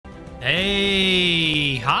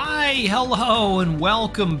Hey, hi, hello, and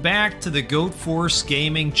welcome back to the Goat Force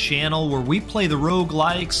Gaming channel where we play the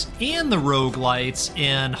roguelikes and the roguelites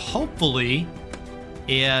and hopefully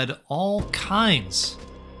add all kinds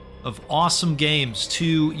of awesome games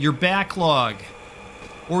to your backlog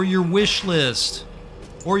or your wish list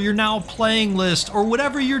or your now playing list or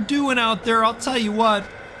whatever you're doing out there. I'll tell you what,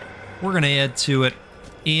 we're going to add to it.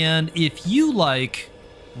 And if you like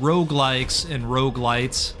roguelikes and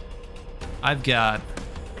roguelites, I've got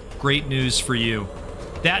great news for you.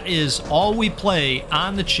 That is all we play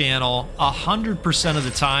on the channel 100% of the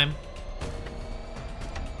time.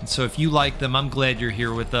 And so if you like them, I'm glad you're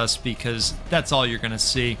here with us because that's all you're going to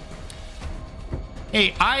see.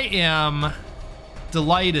 Hey, I am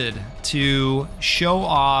delighted to show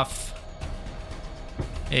off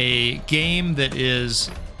a game that is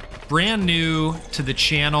brand new to the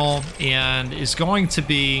channel and is going to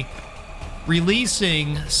be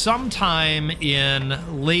releasing sometime in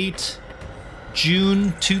late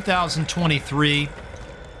June 2023.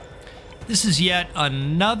 This is yet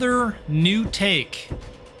another new take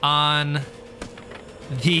on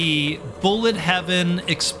the Bullet Heaven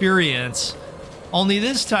experience, only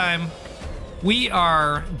this time we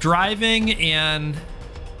are driving and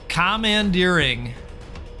commandeering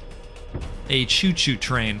a Choo Choo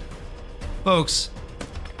train. Folks,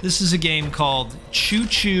 this is a game called Choo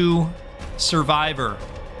Choo Survivor,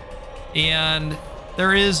 and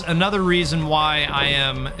there is another reason why I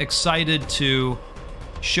am excited to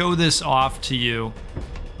show this off to you.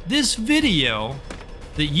 This video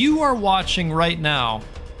that you are watching right now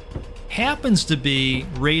happens to be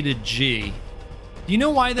rated G. Do you know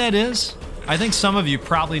why that is? I think some of you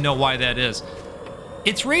probably know why that is.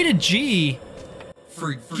 It's rated G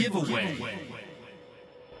for giveaway.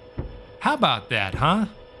 How about that, huh?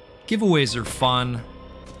 Giveaways are fun.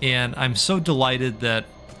 And I'm so delighted that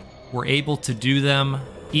we're able to do them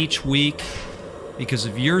each week because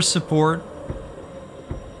of your support.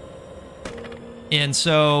 And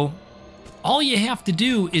so all you have to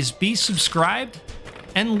do is be subscribed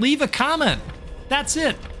and leave a comment. That's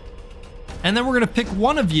it. And then we're going to pick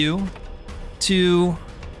one of you to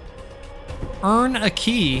earn a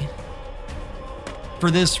key for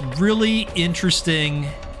this really interesting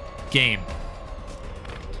game.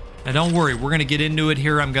 Now don't worry, we're gonna get into it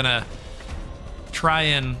here. I'm gonna try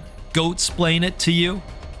and goat-splain it to you,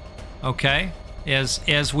 okay?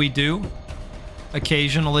 As we do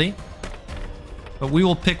occasionally. But we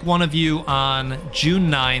will pick one of you on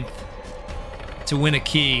June 9th to win a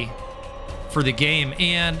key for the game.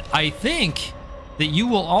 And I think that you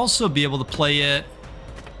will also be able to play it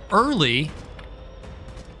early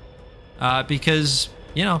because,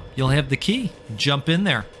 you know, you'll have the key. Jump in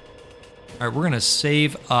there. All right, we're going to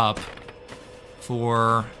save up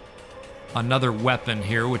for another weapon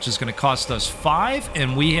here, which is going to cost us 5,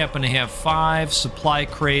 and we happen to have 5 supply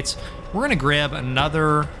crates. We're going to grab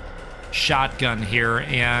another shotgun here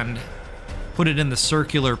and put it in the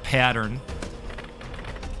circular pattern.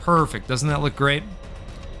 Perfect. Doesn't that look great?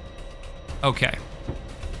 Okay.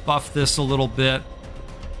 Buff this a little bit.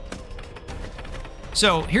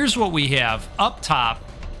 So here's what we have. Up top,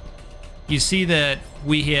 you see that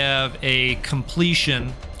we have a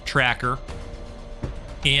completion tracker,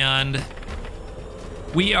 and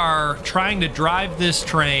we are trying to drive this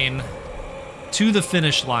train to the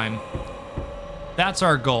finish line. That's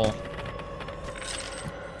our goal.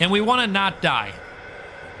 And we want to not die.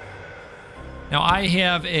 Now, I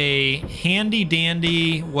have a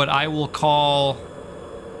handy-dandy, what I will call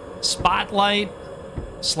spotlight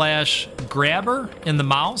 / grabber in the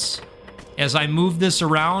mouse. As I move this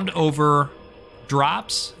around over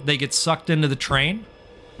drops, they get sucked into the train.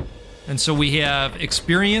 And so we have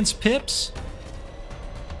experience pips.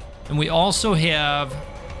 And we also have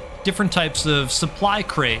different types of supply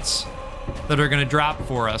crates that are going to drop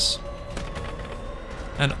for us.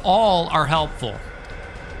 And all are helpful.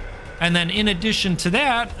 And then in addition to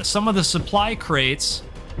that, some of the supply crates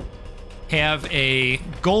have a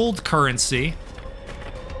gold currency.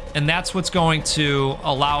 And that's what's going to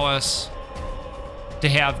allow us to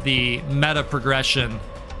have the meta progression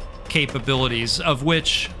capabilities, of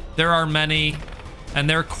which there are many, and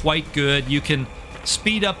they're quite good. You can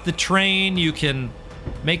speed up the train, you can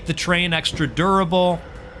make the train extra durable.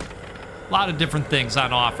 A lot of different things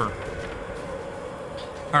on offer.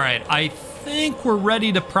 All right, I think we're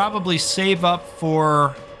ready to probably save up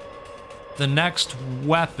for the next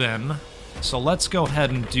weapon. So let's go ahead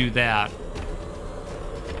and do that.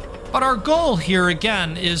 But our goal here,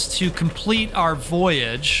 again, is to complete our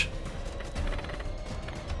voyage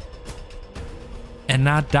and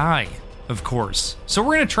not die, of course. So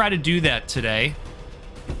we're going to try to do that today.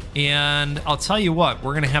 And I'll tell you what,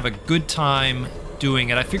 we're going to have a good time doing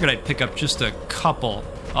it. I figured I'd pick up just a couple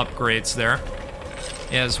upgrades there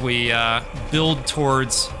as we build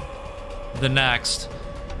towards the next.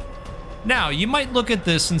 Now, you might look at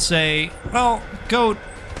this and say, well, Goat,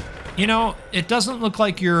 you know, it doesn't look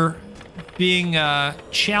like you're being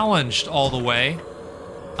challenged all the way.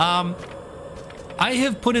 I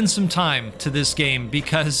have put in some time to this game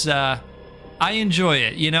because I enjoy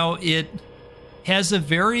it. You know, it has a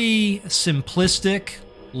very simplistic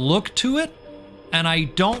look to it, and I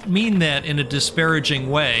don't mean that in a disparaging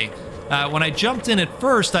way. When I jumped in at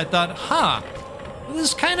first, I thought, huh,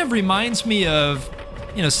 this kind of reminds me of,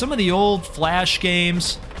 you know, some of the old Flash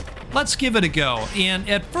games. Let's give it a go. And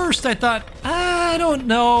at first I thought, I don't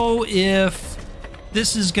know if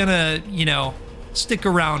this is gonna, you know, stick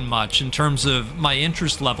around much in terms of my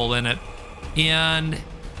interest level in it. And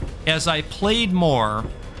as I played more,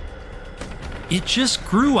 it just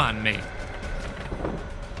grew on me.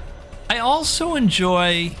 I also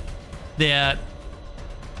enjoy that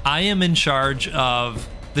I am in charge of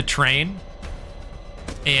the train,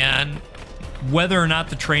 and whether or not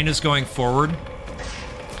the train is going forward.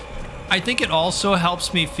 I think it also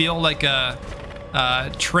helps me feel like a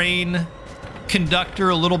train conductor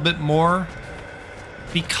a little bit more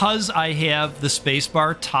because I have the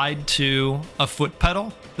spacebar tied to a foot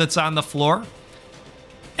pedal that's on the floor.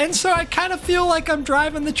 And so I kind of feel like I'm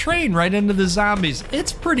driving the train right into the zombies.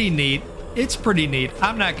 It's pretty neat. It's pretty neat.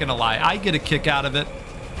 I'm not gonna lie. I get a kick out of it.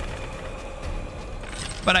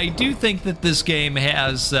 But I do think that this game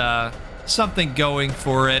has something going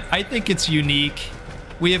for it. I think it's unique.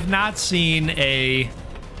 We have not seen a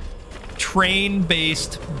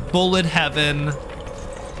train-based bullet heaven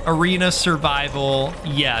arena survival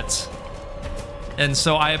yet. And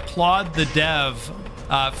so I applaud the dev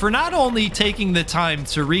for not only taking the time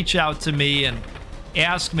to reach out to me and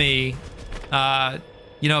ask me,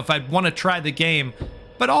 you know, if I'd want to try the game,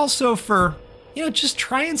 but also for, you know, just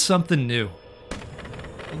trying something new.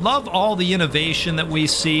 Love all the innovation that we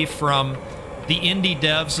see from the indie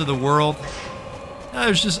devs of the world.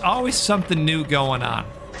 There's just always something new going on.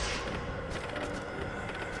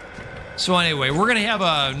 So anyway, we're going to have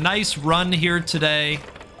a nice run here today.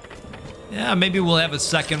 Yeah, maybe we'll have a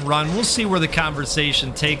second run. We'll see where the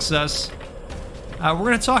conversation takes us. We're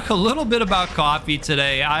going to talk a little bit about coffee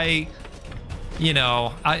today. I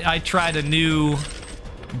tried a new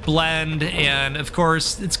blend, and of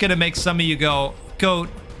course, it's going to make some of you go, Goat,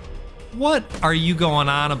 what are you going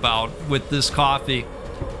on about with this coffee?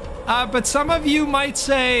 But some of you might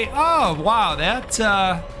say, oh, wow,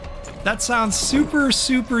 that sounds super,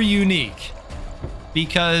 super unique.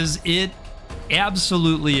 Because it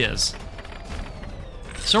absolutely is.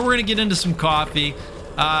 So we're going to get into some coffee.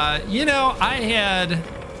 You know, I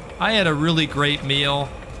had a really great meal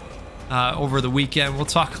over the weekend. We'll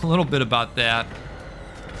talk a little bit about that.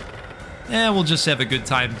 And we'll just have a good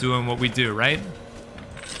time doing what we do, right?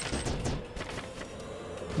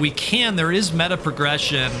 There is meta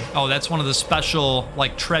progression. Oh, that's one of the special,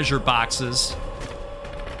 like, treasure boxes.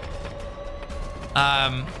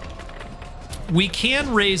 We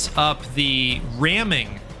can raise up the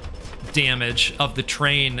ramming damage of the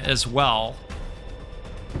train as well.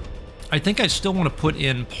 I think I still want to put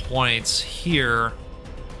in points here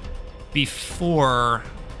before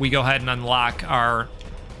we go ahead and unlock our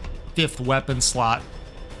 5th weapon slot.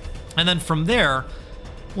 And then from there,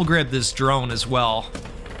 we'll grab this drone as well,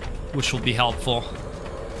 which will be helpful.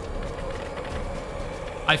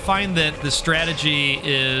 I find that the strategy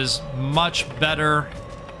is much better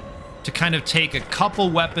to kind of take a couple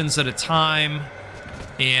weapons at a time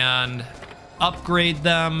and upgrade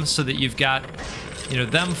them so that you've got, you know,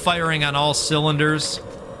 them firing on all cylinders,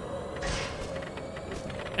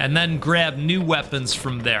 and then grab new weapons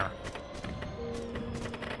from there.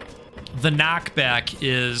 The knockback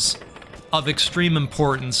is of extreme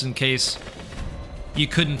importance in case you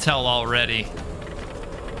couldn't tell already.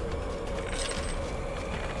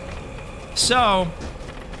 So,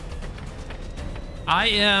 I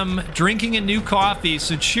am drinking a new coffee,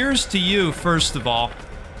 so cheers to you, first of all.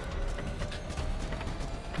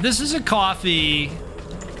 This is a coffee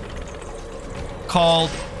called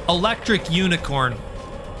Electric Unicorn.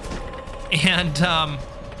 And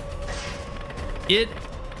it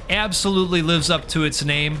absolutely lives up to its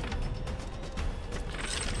name.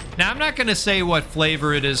 Now, I'm not going to say what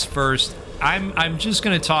flavor it is first. I'm just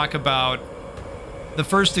going to talk about the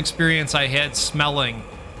first experience I had smelling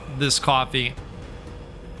this coffee.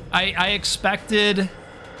 I expected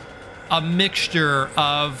a mixture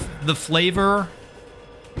of the flavor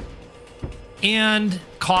and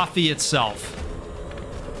coffee itself.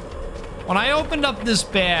 When I opened up this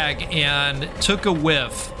bag and took a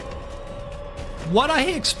whiff, what I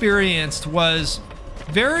experienced was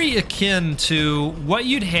very akin to what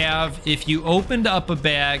you'd have if you opened up a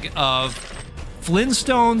bag of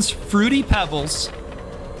Flintstones Fruity Pebbles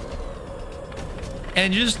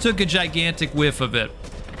and just took a gigantic whiff of it.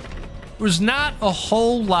 There was not a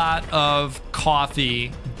whole lot of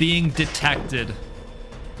coffee being detected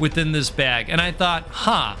within this bag. And I thought,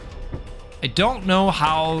 I don't know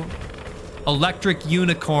how Electric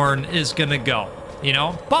Unicorn is gonna go, you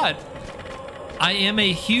know? But I am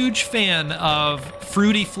a huge fan of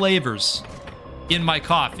fruity flavors in my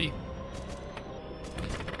coffee.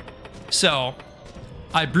 So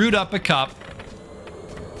I brewed up a cup,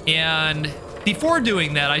 and before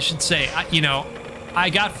doing that, I should say, I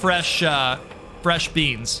got fresh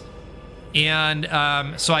beans,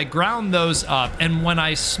 and so I ground those up, and when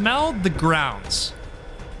I smelled the grounds,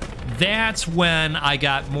 that's when I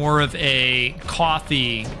got more of a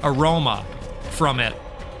coffee aroma from it.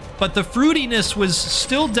 But the fruitiness was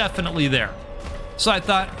still definitely there. So I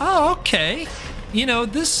thought, oh, okay.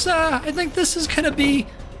 This, I think this is gonna be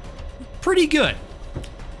pretty good.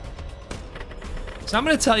 So I'm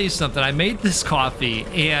gonna tell you something. I made this coffee,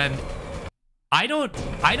 and I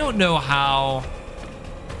don't know how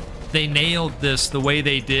they nailed this the way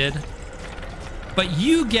they did, but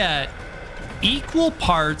you get equal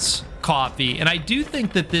parts coffee, and I do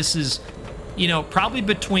think that this is, probably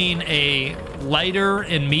between a lighter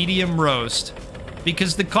and medium roast,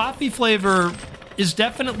 because the coffee flavor is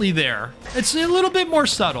definitely there. It's a little bit more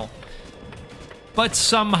subtle, but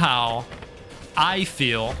somehow I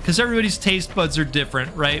feel, because everybody's taste buds are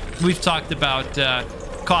different, right? We've talked about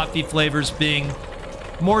coffee flavors being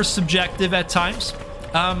more subjective at times.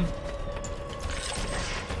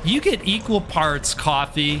 You get equal parts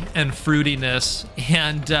coffee and fruitiness,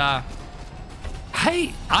 and I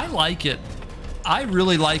like it. I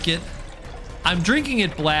really like it. I'm drinking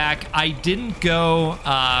it black. I didn't go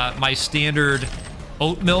my standard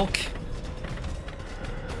oat milk.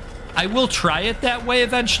 I will try it that way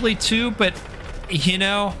eventually too, but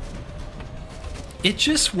it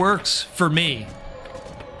just works for me.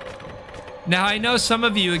 Now, I know some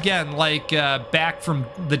of you, again, like Back from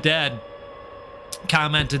the Dead,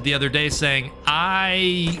 commented the other day saying,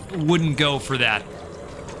 I wouldn't go for that.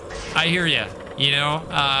 I hear you,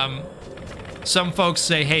 some folks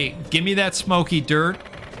say, hey, give me that smoky dirt,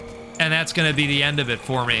 and that's going to be the end of it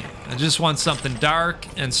for me. I just want something dark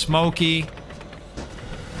and smoky.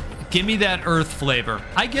 Give me that earth flavor.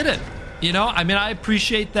 I get it. I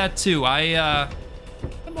appreciate that too. I'm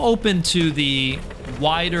open to the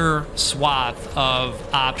wider swath of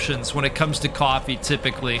options when it comes to coffee,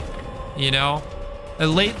 typically,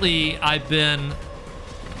 And lately, I've been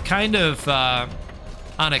kind of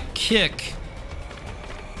on a kick.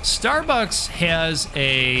 Starbucks has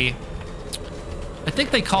I think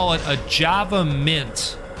they call it a Java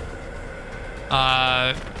Mint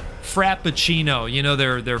Frappuccino,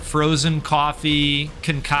 their frozen coffee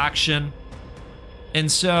concoction.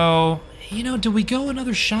 And so, do we go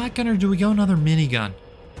another shotgun or do we go another minigun?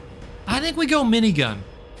 I think we go minigun.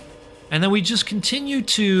 And then we just continue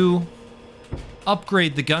to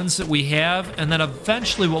upgrade the guns that we have, and then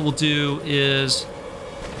eventually what we'll do is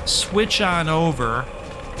switch on over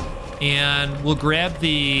and we'll grab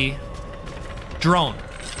the drone.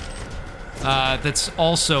 That's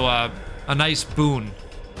also a nice boon.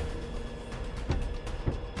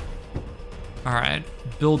 All right,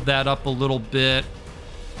 build that up a little bit.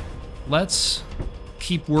 Let's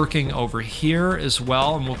keep working over here as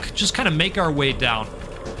well, and we'll just kind of make our way down.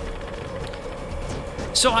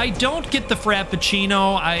 So I don't get the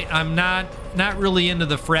Frappuccino. I'm not really into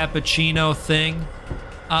the Frappuccino thing.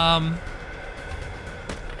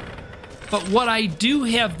 But what I do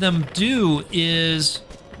have them do is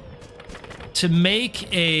to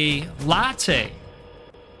make a latte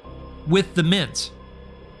with the mint.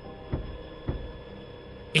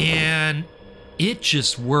 And it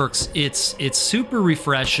just works. It's super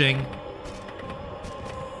refreshing.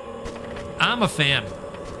 I'm a fan.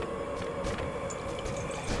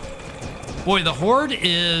 Boy, the Horde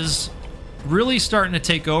is really starting to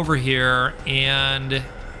take over here, and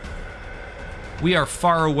we are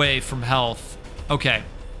far away from health. Okay.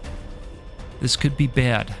 This could be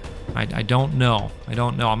bad. I don't know. I'm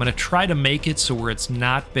going to try to make it so where it's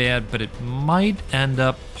not bad, but it might end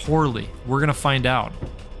up poorly. We're going to find out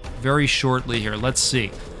very shortly here. Let's see.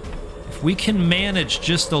 If we can manage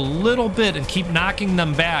just a little bit and keep knocking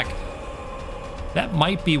them back, that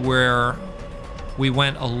might be where we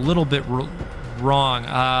went a little bit wrong.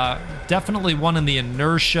 Definitely one in the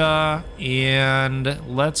inertia, and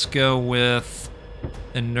let's go with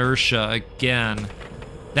inertia again.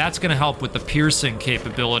 That's going to help with the piercing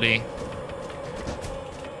capability.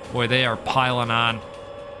 Boy, they are piling on.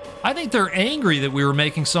 I think they're angry that we were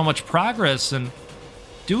making so much progress and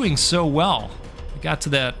doing so well. We got to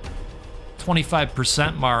that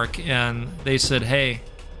 25% mark, and they said, hey,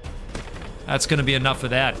 that's going to be enough of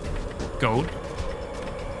that, goat.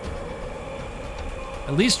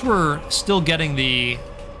 At least we're still getting the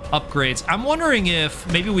upgrades. I'm wondering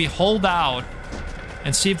if maybe we hold out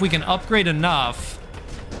and see if we can upgrade enough.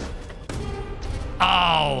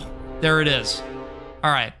 Oh, there it is.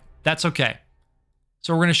 All right, that's okay.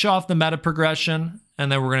 So we're going to show off the meta progression,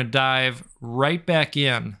 and then we're going to dive right back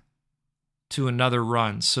in to another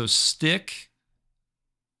run. So stick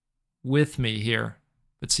with me here.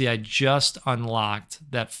 But see, I just unlocked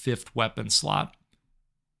that 5th weapon slot,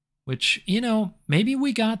 which, you know, maybe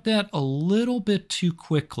we got that a little bit too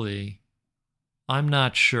quickly. I'm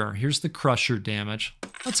not sure. Here's the crusher damage.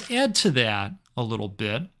 Let's add to that a little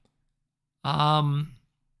bit.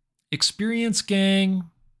 Experience gang,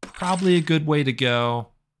 probably a good way to go.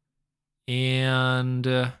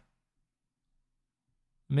 And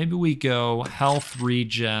maybe we go health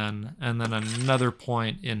regen and then another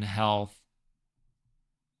point in health.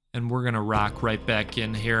 And we're going to rock right back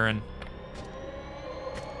in here. And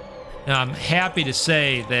I'm happy to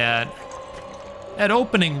say that that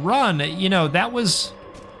opening run, you know, that was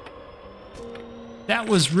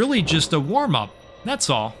really just a warm-up. That's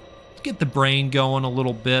all. Get the brain going a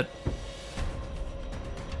little bit.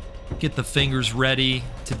 Get the fingers ready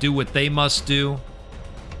to do what they must do.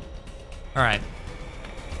 All right.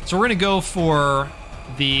 So we're going to go for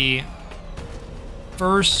the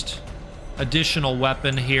first additional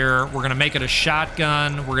weapon here. We're going to make it a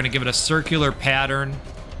shotgun. We're going to give it a circular pattern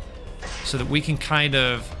so that we can kind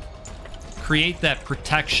of create that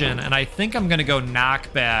protection. And I think I'm going to go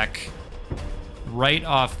knockback right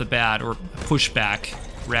off the bat, or pushback,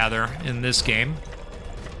 rather, in this game.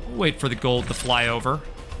 We'll wait for the gold to fly over.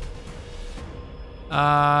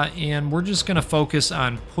 And we're just going to focus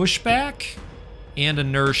on pushback and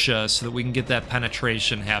inertia so that we can get that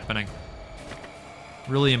penetration happening.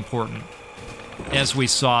 Really important, as we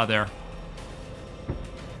saw there.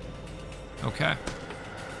 Okay.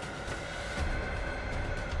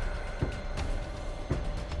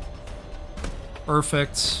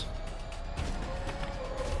 Perfect.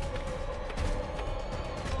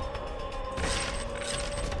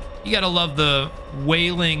 You gotta love the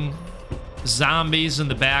wailing zombies in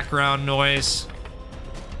the background noise.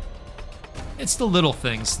 It's the little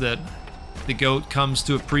things that the goat comes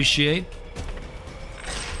to appreciate.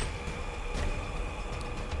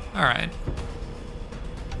 All right.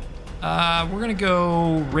 We're gonna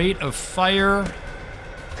go rate of fire.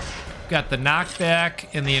 Got the knockback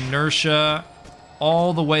and the inertia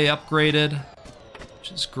all the way upgraded,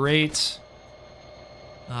 which is great.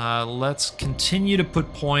 Let's continue to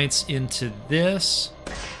put points into this.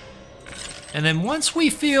 And then once we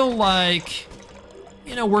feel like,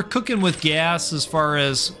 you know, we're cooking with gas as far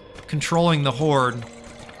as controlling the Horde,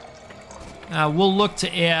 we'll look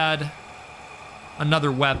to add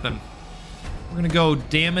another weapon. We're gonna go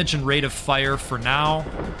damage and rate of fire for now.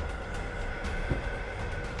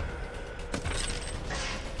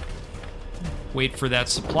 Wait for that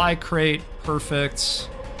supply crate. Perfect.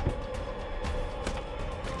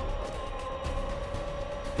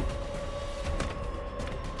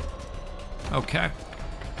 Okay.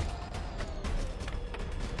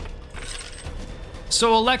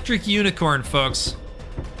 So Electric Unicorn, folks.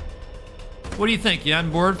 What do you think? You on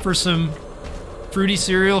board for some fruity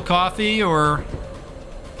cereal coffee, or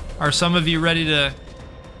are some of you ready to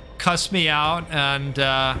cuss me out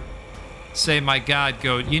and say, my God,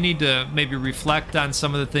 Goat, you need to maybe reflect on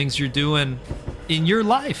some of the things you're doing in your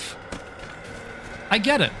life? I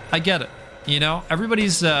get it. I get it. You know,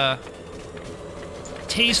 everybody's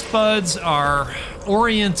taste buds are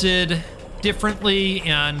oriented differently,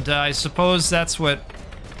 and I suppose that's what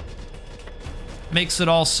makes it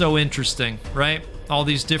all so interesting, right? All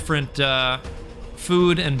these different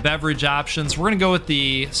food and beverage options. We're gonna go with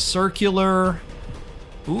the circular.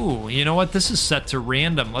 Ooh, you know what? This is set to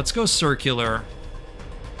random. Let's go circular.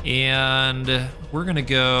 And we're gonna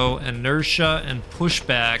go inertia and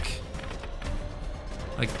pushback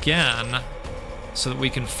again so that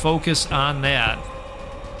we can focus on that.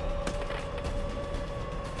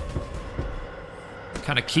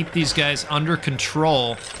 Kind of keep these guys under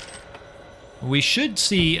control. We should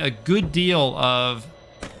see a good deal of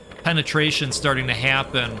penetration starting to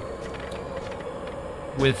happen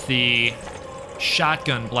with the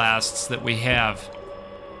shotgun blasts that we have.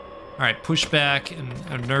 All right, pushback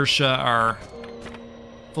and inertia are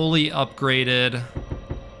fully upgraded.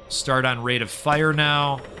 Start on rate of fire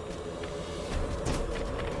now.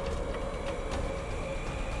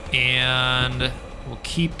 And we'll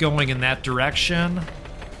keep going in that direction.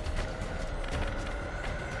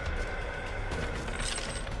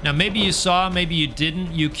 Now, maybe you saw, maybe you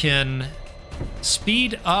didn't. You can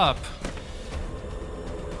speed up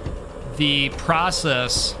the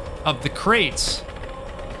process of the crates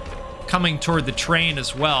coming toward the train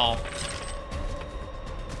as well,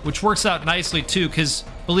 which works out nicely too, because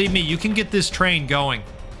believe me, you can get this train going.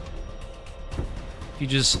 If you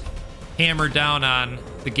just hammer down on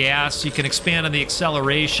the gas, you can expand on the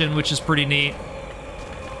acceleration, which is pretty neat.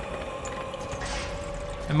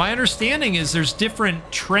 And my understanding is there's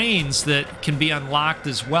different trains that can be unlocked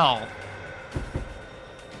as well.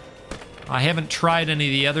 I haven't tried any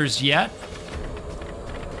of the others yet.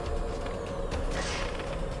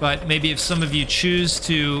 But maybe if some of you choose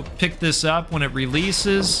to pick this up when it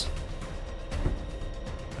releases,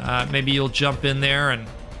 maybe you'll jump in there and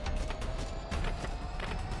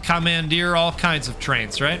commandeer all kinds of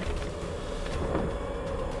trains, right?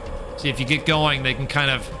 See, if you get going, they can kind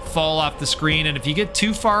of fall off the screen, and if you get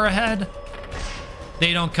too far ahead,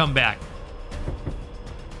 they don't come back.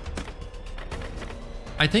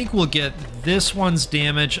 I think we'll get this one's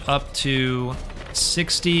damage up to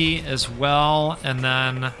 60 as well, and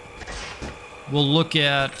then we'll look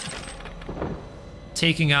at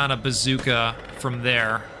taking on a bazooka from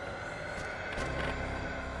there.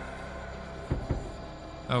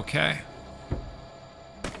 Okay.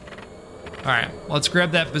 Alright, let's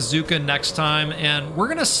grab that bazooka next time, and we're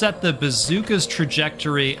gonna set the bazooka's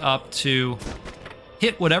trajectory up to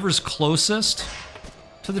hit whatever's closest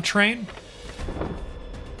to the train.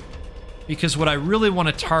 Because what I really want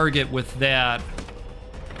to target with that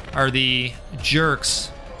are the jerks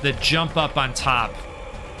that jump up on top.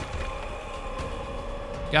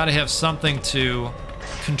 Gotta have something to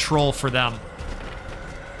control for them.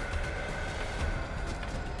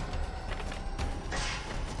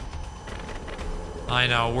 I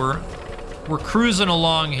know, we're cruising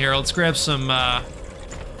along here. Let's grab some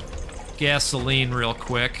gasoline real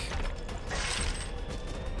quick.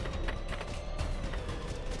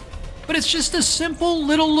 But it's just a simple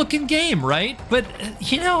little looking game, right? But,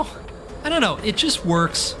 you know, I don't know, it just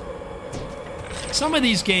works. Some of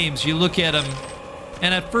these games, you look at them,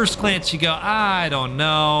 and at first glance you go, I don't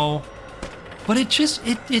know. But it just,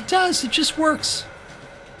 it does, it just works.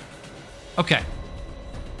 Okay.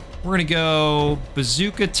 We're gonna go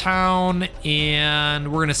Bazooka Town,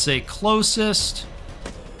 and we're gonna say closest.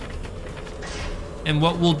 And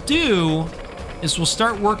what we'll do is we'll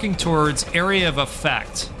start working towards area of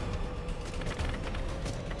effect.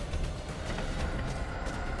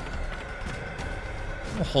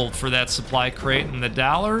 We'll hold for that supply crate and the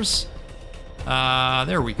dollars.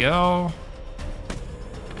 There we go.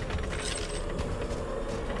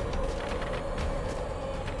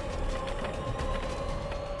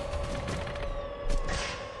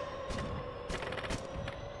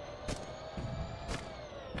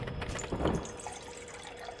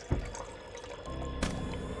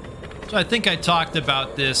 So I think I talked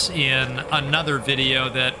about this in another video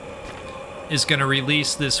that is going to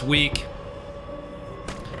release this week.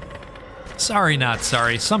 Sorry, not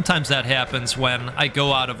sorry. Sometimes that happens when I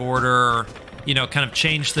go out of order or, you know, kind of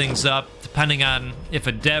change things up depending on if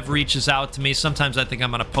a dev reaches out to me. Sometimes I think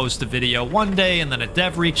I'm going to post a video one day and then a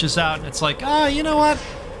dev reaches out and it's like, ah, you know what?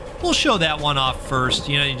 We'll show that one off first.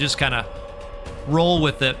 You know, you just kind of roll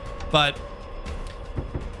with it. But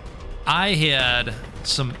I had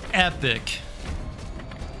some epic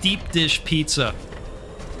deep dish pizza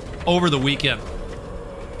over the weekend.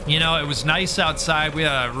 You know, it was nice outside. We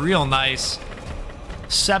had a real nice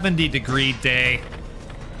 70-degree day.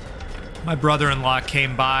 My brother-in-law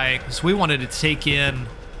came by because we wanted to take in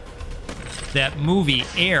that movie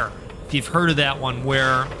Air. If you've heard of that one,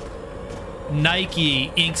 where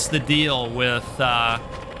Nike inks the deal with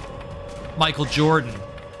Michael Jordan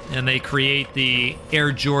and they create the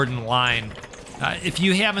Air Jordan line. If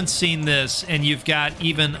you haven't seen this and you've got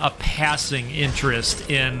even a passing interest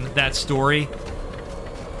in that story,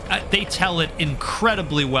 they tell it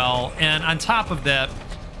incredibly well. And on top of that,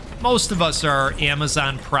 most of us are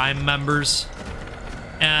Amazon Prime members,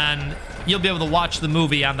 and you'll be able to watch the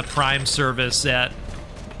movie on the Prime service at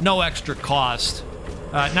no extra cost.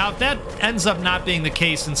 Now, if that ends up not being the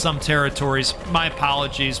case in some territories, my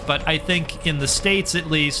apologies, but I think in the States at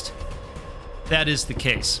least, that is the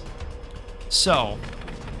case. So,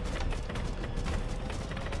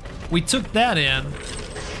 we took that in,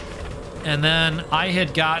 and then I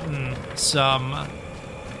had gotten some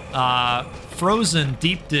frozen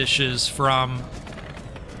deep dishes from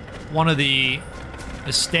one of the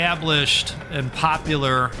established and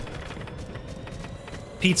popular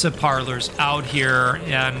pizza parlors out here,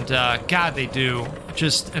 and God, they do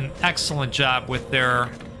just an excellent job with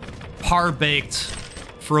their par-baked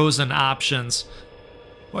frozen options.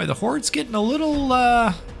 Boy, the Horde's getting a little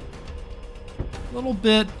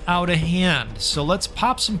bit out of hand. So let's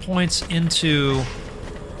pop some points into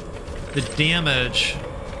the damage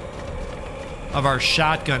of our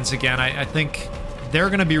shotguns again. I think they're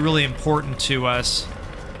going to be really important to us.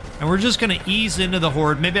 And we're just going to ease into the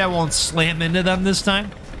Horde. Maybe I won't slam into them this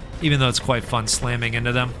time, even though it's quite fun slamming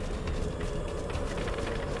into them.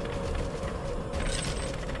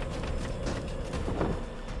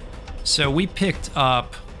 So we picked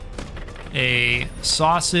up a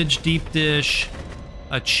sausage deep dish,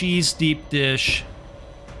 a cheese deep dish,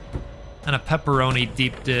 and a pepperoni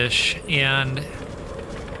deep dish. And,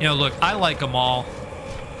 you know, look, I like them all.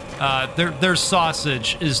 Their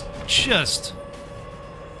sausage is just...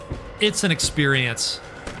 it's an experience.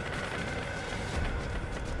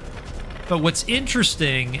 But what's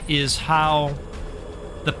interesting is how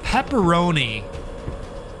the pepperoni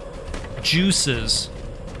juices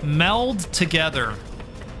meld together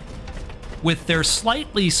with their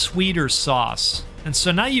slightly sweeter sauce. And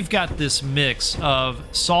so now you've got this mix of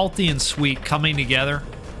salty and sweet coming together.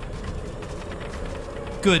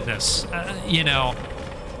 Goodness, you know,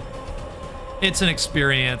 it's an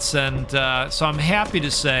experience. And so I'm happy to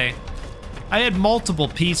say I had multiple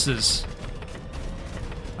pieces,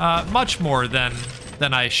 much more than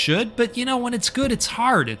I should. But you know, when it's good, it's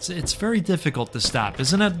hard. It's very difficult to stop,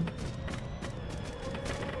 isn't it?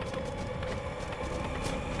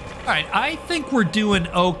 All right, I think we're doing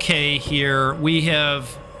okay here. We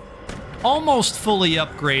have almost fully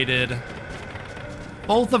upgraded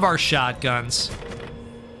both of our shotguns.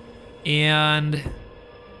 And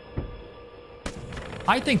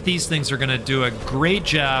I think these things are going to do a great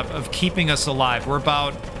job of keeping us alive. We're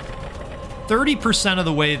about 30% of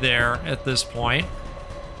the way there at this point.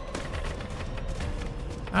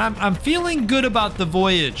 I'm feeling good about the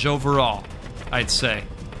voyage overall, I'd say.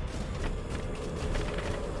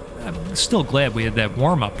 I'm still glad we had that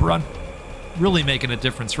warm-up run. Really making a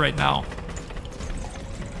difference right now.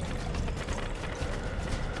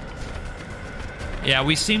 Yeah,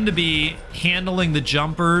 we seem to be handling the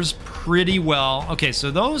jumpers pretty well. Okay,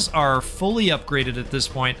 so those are fully upgraded at this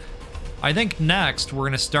point. I think next we're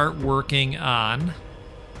going to start working on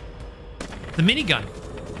the minigun.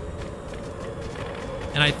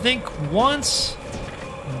 And I think once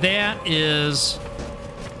that is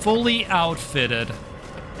fully outfitted,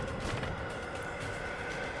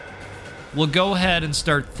 we'll go ahead and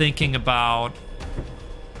start thinking about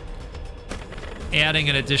adding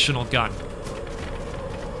an additional gun.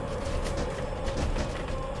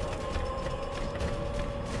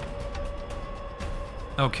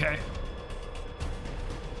 Okay.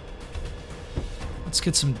 Let's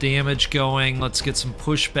get some damage going. Let's get some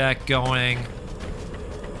pushback going.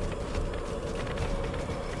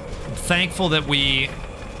 I'm thankful that we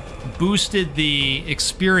boosted the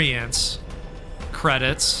experience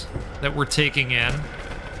credits that we're taking in.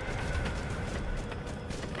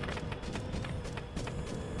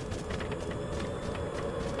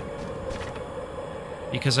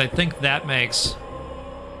 Because I think that makes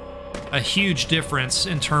a huge difference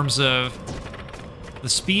in terms of the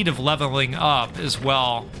speed of leveling up as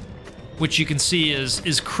well, which you can see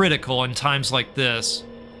is critical in times like this.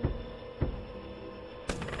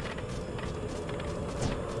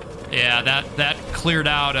 Yeah, that cleared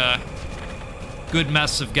out a good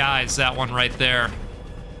mess of guys, that one right there.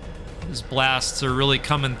 His blasts are really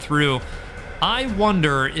coming through. I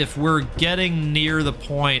wonder if we're getting near the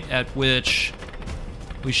point at which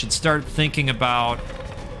we should start thinking about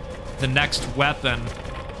the next weapon.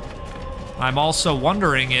 I'm also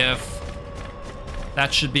wondering if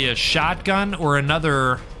that should be a shotgun or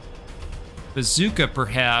another bazooka,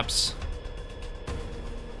 perhaps.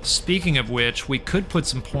 Speaking of which, we could put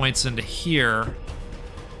some points into here.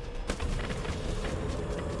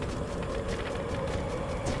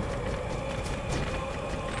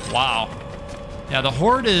 Wow. Yeah, the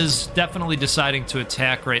Horde is definitely deciding to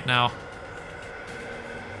attack right now.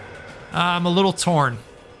 I'm a little torn.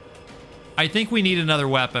 I think we need another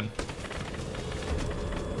weapon.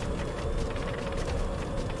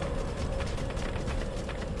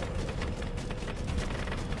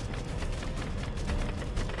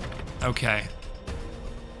 Okay.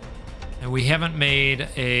 And we haven't made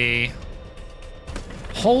a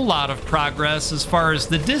whole lot of progress as far as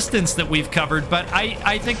the distance that we've covered, but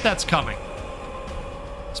I think that's coming.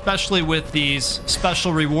 Especially with these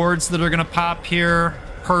special rewards that are going to pop here.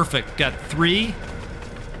 Perfect. Got 3.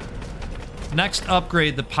 Next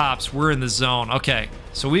upgrade that pops, we're in the zone. Okay,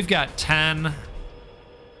 so we've got 10.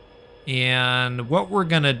 And what we're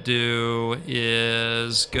going to do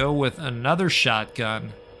is go with another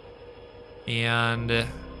shotgun. And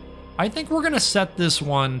I think we're going to set this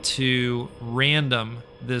one to random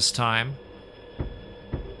this time.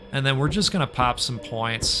 And then we're just going to pop some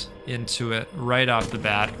points into it right off the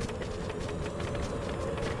bat.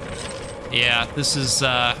 Yeah, this is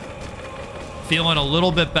feeling a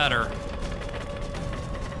little bit better.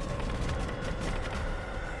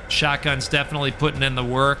 Shotgun's definitely putting in the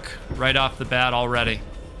work right off the bat already.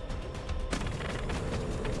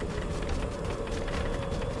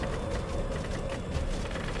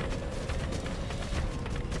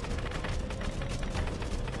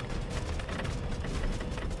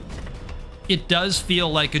 It does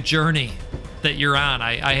feel like a journey that you're on,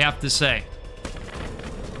 I have to say.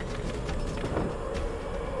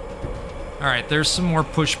 All right, there's some more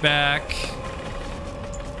pushback.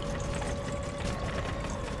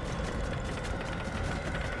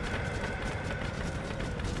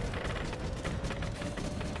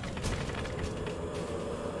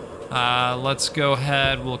 Let's go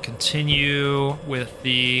ahead. We'll continue with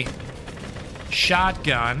the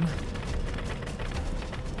shotgun.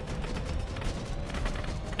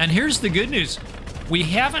 And here's the good news. We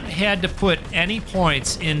haven't had to put any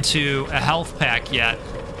points into a health pack yet.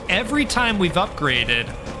 Every time we've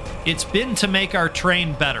upgraded, it's been to make our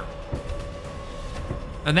train better.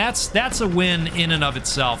 And that's a win in and of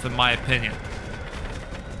itself, in my opinion.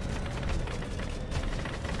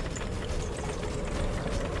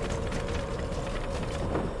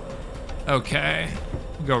 Okay,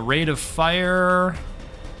 we'll go rate of fire.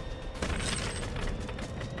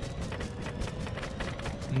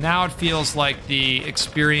 Now it feels like the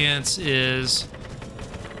experience is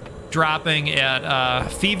dropping at a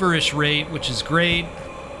feverish rate, which is great.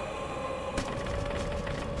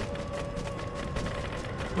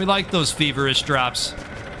 We like those feverish drops.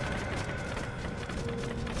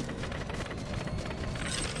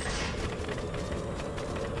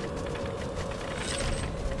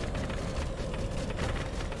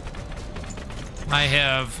 I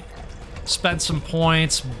have spent some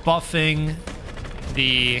points buffing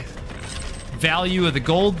the value of the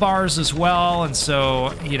gold bars as well, and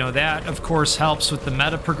so, you know, that of course helps with the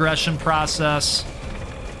meta progression process.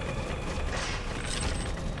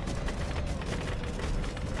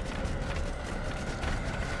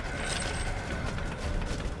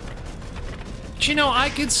 But, you know, I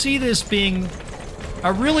could see this being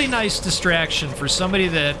a really nice distraction for somebody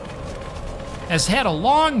that has had a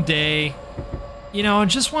long day, you know,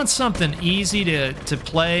 and just wants something easy to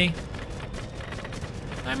play.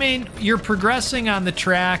 I mean, you're progressing on the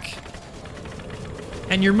track,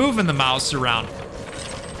 and you're moving the mouse around,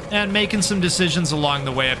 and making some decisions along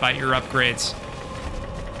the way about your upgrades.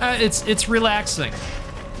 It's relaxing.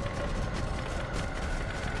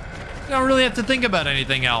 You don't really have to think about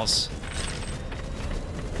anything else.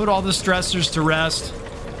 Put all the stressors to rest.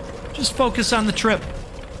 Just focus on the trip.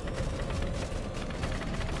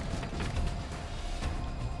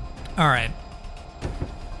 All right.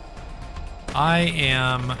 I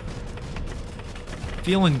am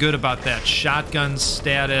feeling good about that shotgun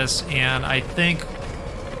status, and I think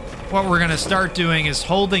what we're going to start doing is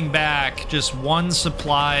holding back just one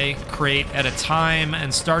supply crate at a time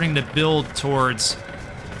and starting to build towards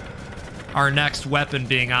our next weapon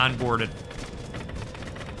being onboarded.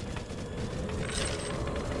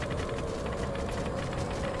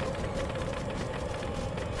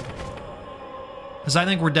 Because I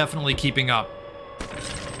think we're definitely keeping up.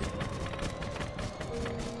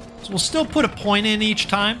 So we'll still put a point in each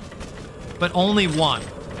time, but only one,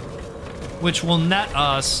 which will net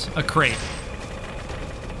us a crate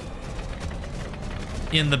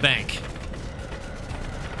in the bank.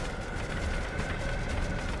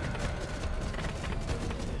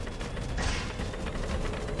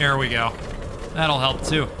 There we go. That'll help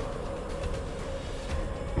too.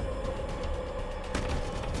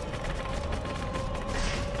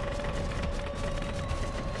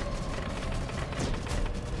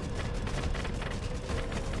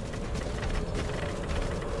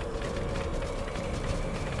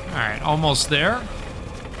 Alright, almost there.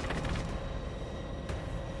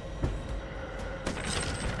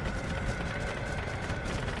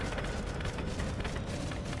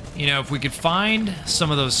 You know, if we could find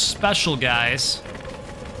some of those special guys,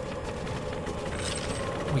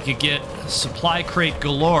 we could get supply crate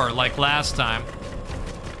galore like last time.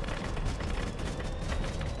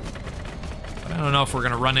 But I don't know if we're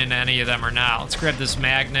going to run into any of them or not. Let's grab this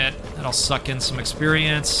magnet. That'll suck in some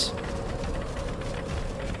experience.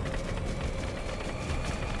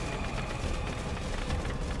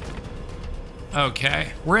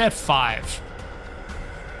 Okay, we're at 5.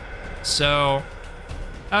 So,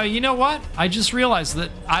 you know what? I just realized that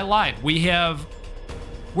I lied.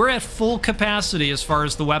 We're at full capacity as far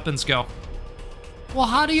as the weapons go. Well,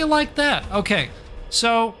 how do you like that? Okay,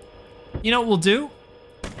 so, you know what we'll do?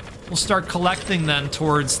 We'll start collecting then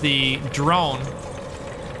towards the drone,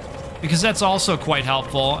 because that's also quite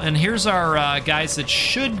helpful. And here's our guys that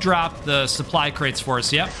should drop the supply crates for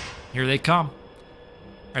us. Yep, here they come.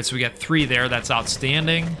 All right, so we got 3 there. That's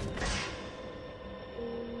outstanding.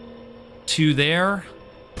 2 there.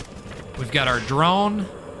 We've got our drone.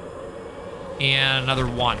 And another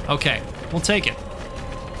 1. Okay, we'll take it.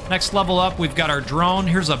 Next level up, we've got our drone.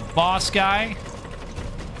 Here's a boss guy.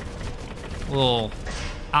 Little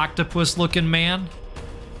octopus-looking man.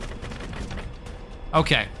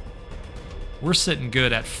 Okay. We're sitting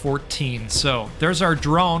good at 14. So there's our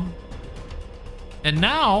drone. And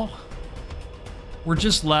now we're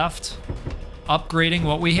just left upgrading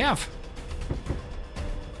what we have.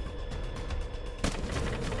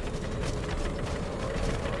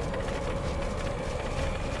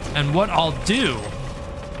 And what I'll do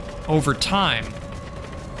over time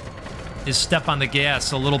is step on the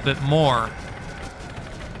gas a little bit more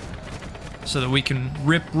so that we can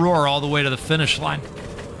rip-roar all the way to the finish line.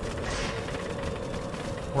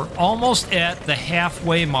 We're almost at the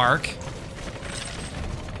halfway mark.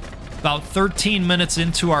 About 13 minutes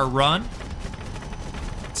into our run.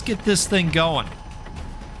 Let's get this thing going.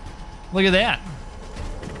 Look at that.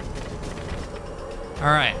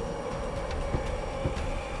 All right.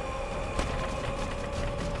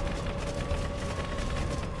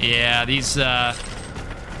 Yeah, these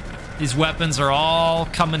weapons are all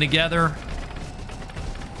coming together.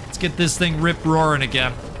 Let's get this thing rip-roaring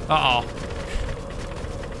again. Uh-oh.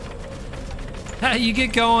 You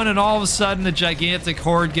get going and all of a sudden a gigantic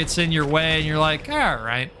horde gets in your way and you're like, all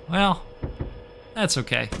right, well, that's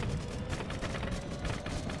okay.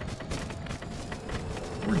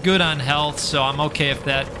 We're good on health, so I'm okay if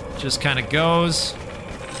that just kind of goes.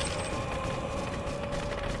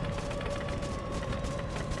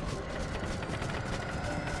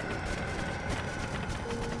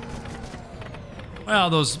 Well,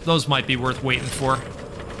 those might be worth waiting for.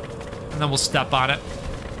 And then we'll step on it.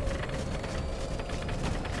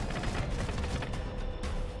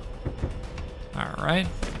 All right.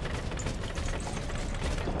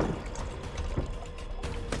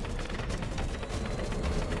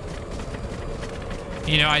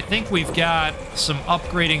 You know, I think we've got some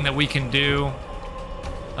upgrading that we can do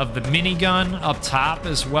of the minigun up top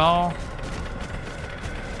as well.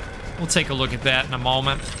 We'll take a look at that in a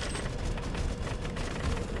moment.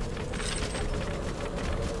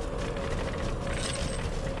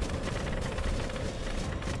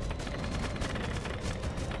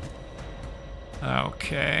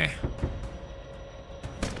 Okay.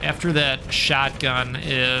 After that shotgun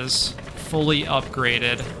is fully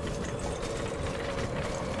upgraded,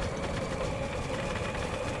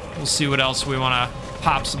 we'll see what else we want to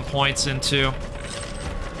pop some points into.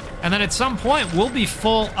 And then at some point, we'll be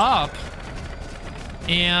full up.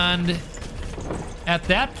 And at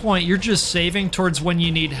that point, you're just saving towards when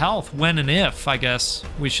you need health. When and if, I guess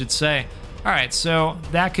we should say. All right, so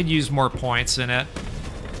that could use more points in it.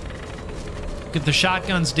 Get the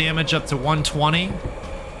shotgun's damage up to 120.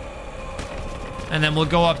 And then we'll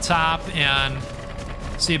go up top and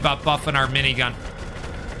see about buffing our minigun.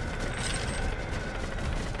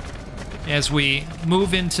 As we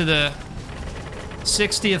move into the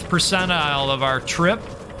 60th percentile of our trip.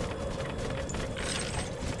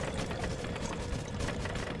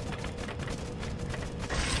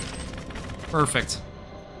 Perfect.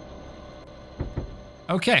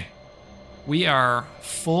 Okay. We are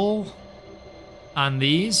full on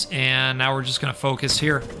these, and now we're just going to focus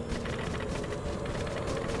here.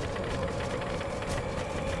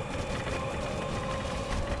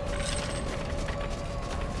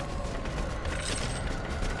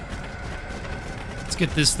 Let's get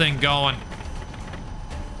this thing going.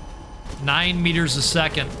 9 meters a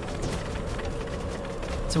second.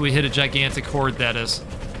 Until we hit a gigantic horde, that is.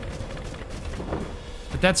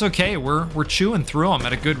 But that's okay. We're chewing through them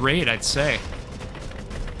at a good rate, I'd say.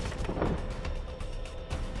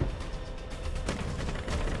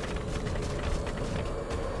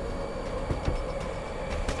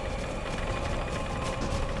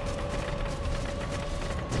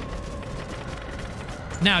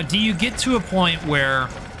 Now, do you get to a point where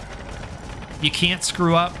you can't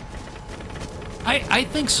screw up? I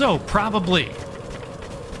think so, probably.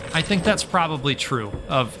 I think that's probably true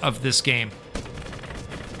of this game.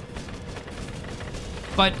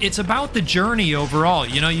 But it's about the journey overall.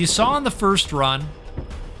 You know, you saw in the first run,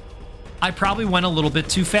 I probably went a little bit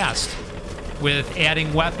too fast with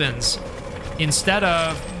adding weapons instead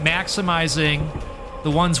of maximizing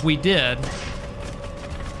the ones we did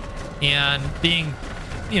and being,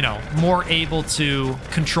 you know, more able to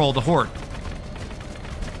control the Horde.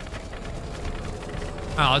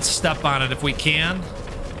 Let's step on it if we can.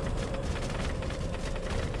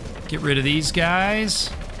 Get rid of these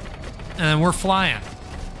guys. And then we're flying.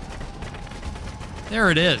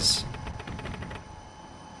 There it is.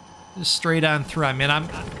 Just straight on through. I mean, I'm,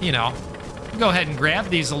 you know, go ahead and grab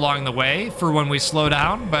these along the way for when we slow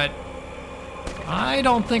down, but I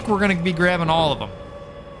don't think we're going to be grabbing all of them.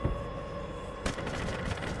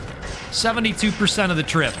 72% of the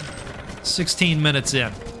trip. 16 minutes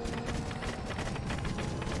in.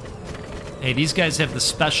 Hey, these guys have the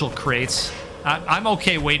special crates. I'm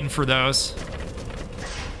okay waiting for those.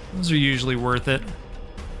 Those are usually worth it.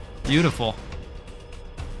 Beautiful.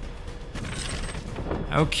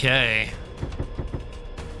 Okay.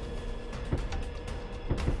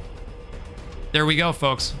 There we go,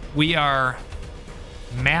 folks. We are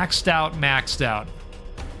maxed out.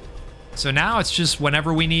 So now it's just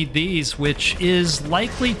whenever we need these, which is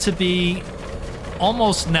likely to be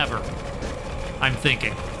almost never, I'm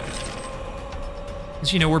thinking.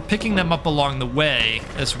 Because, you know, we're picking them up along the way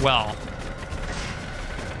as well.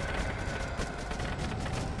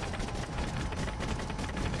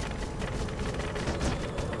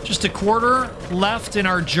 Just a quarter left in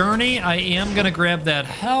our journey. I am going to grab that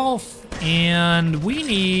health, and we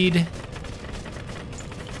need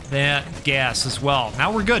that gas as well.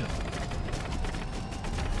 Now we're good.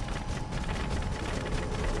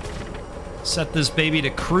 Set this baby to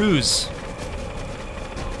cruise.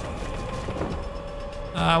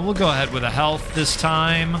 We'll go ahead with a health this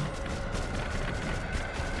time.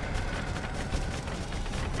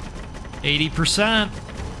 80%.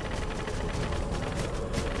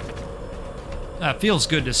 Feels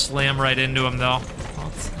good to slam right into him, though.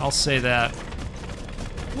 I'll say that.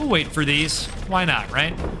 We'll wait for these. Why not,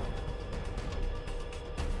 right?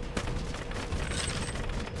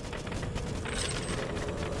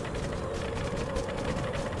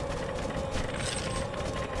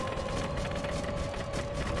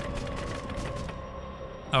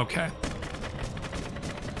 Okay.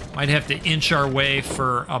 Might have to inch our way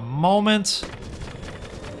for a moment.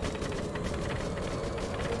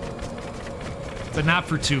 But not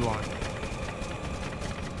for too long.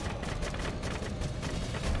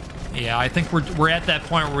 Yeah, I think we're at that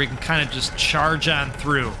point where we can kind of just charge on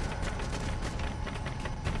through.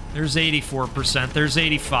 There's 84%. There's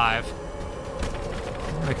 85%.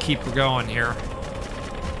 I'm gonna keep going here.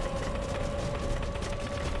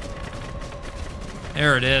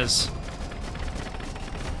 There it is.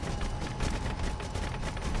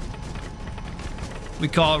 We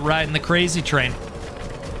call it riding the crazy train.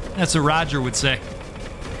 That's what Roger would say.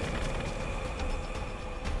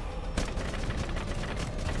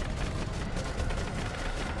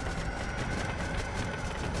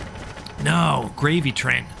 No, gravy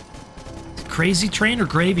train. Crazy train or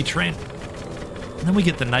gravy train? And then we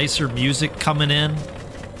get the nicer music coming in.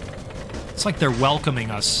 It's like they're welcoming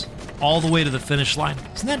us all the way to the finish line.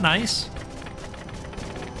 Isn't that nice?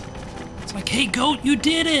 It's like, hey, Goat, you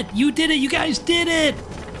did it! You did it! You guys did it!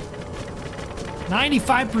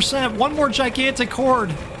 95%. One more gigantic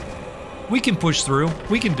horde. We can push through.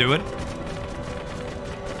 We can do it.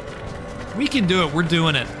 We can do it. We're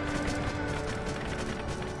doing it.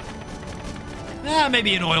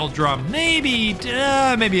 Maybe an oil drum. Maybe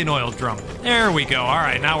an oil drum. There we go. All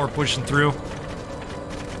right, now we're pushing through.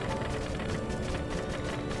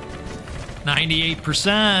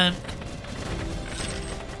 98%.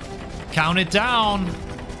 Count it down.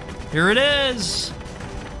 Here it is.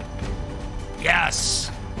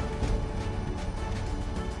 Yes.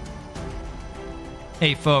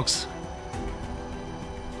 Hey, folks.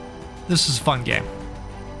 This is a fun game.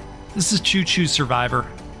 This is Choo Choo Survivor.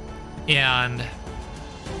 And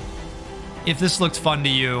if this looked fun to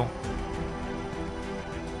you,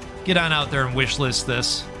 get on out there and wishlist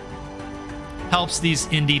this. Helps these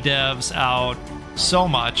indie devs out so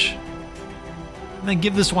much. And then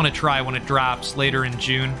give this one a try when it drops later in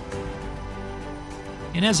June.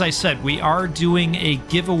 And as I said, we are doing a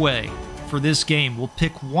giveaway for this game. We'll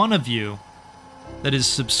pick one of you that is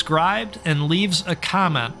subscribed and leaves a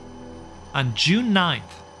comment on June 9th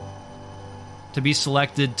to be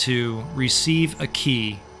selected to receive a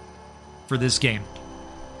key for this game.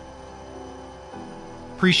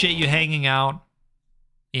 Appreciate you hanging out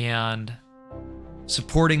and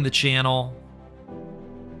supporting the channel.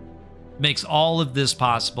 Makes all of this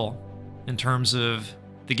possible in terms of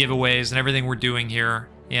the giveaways and everything we're doing here.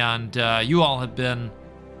 And you all have been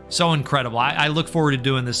So incredible. I look forward to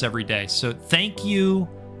doing this every day. So thank you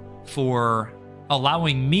for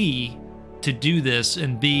allowing me to do this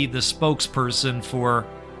and be the spokesperson for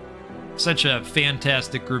such a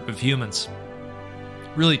fantastic group of humans.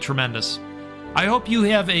 Really tremendous. I hope you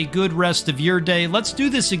have a good rest of your day. Let's do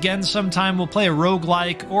this again sometime. We'll play a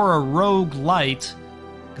roguelike or a roguelite,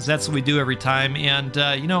 because that's what we do every time. And,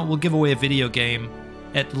 you know, we'll give away a video game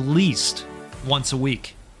at least once a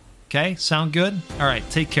week. Okay? Sound good? All right,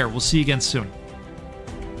 take care. We'll see you again soon.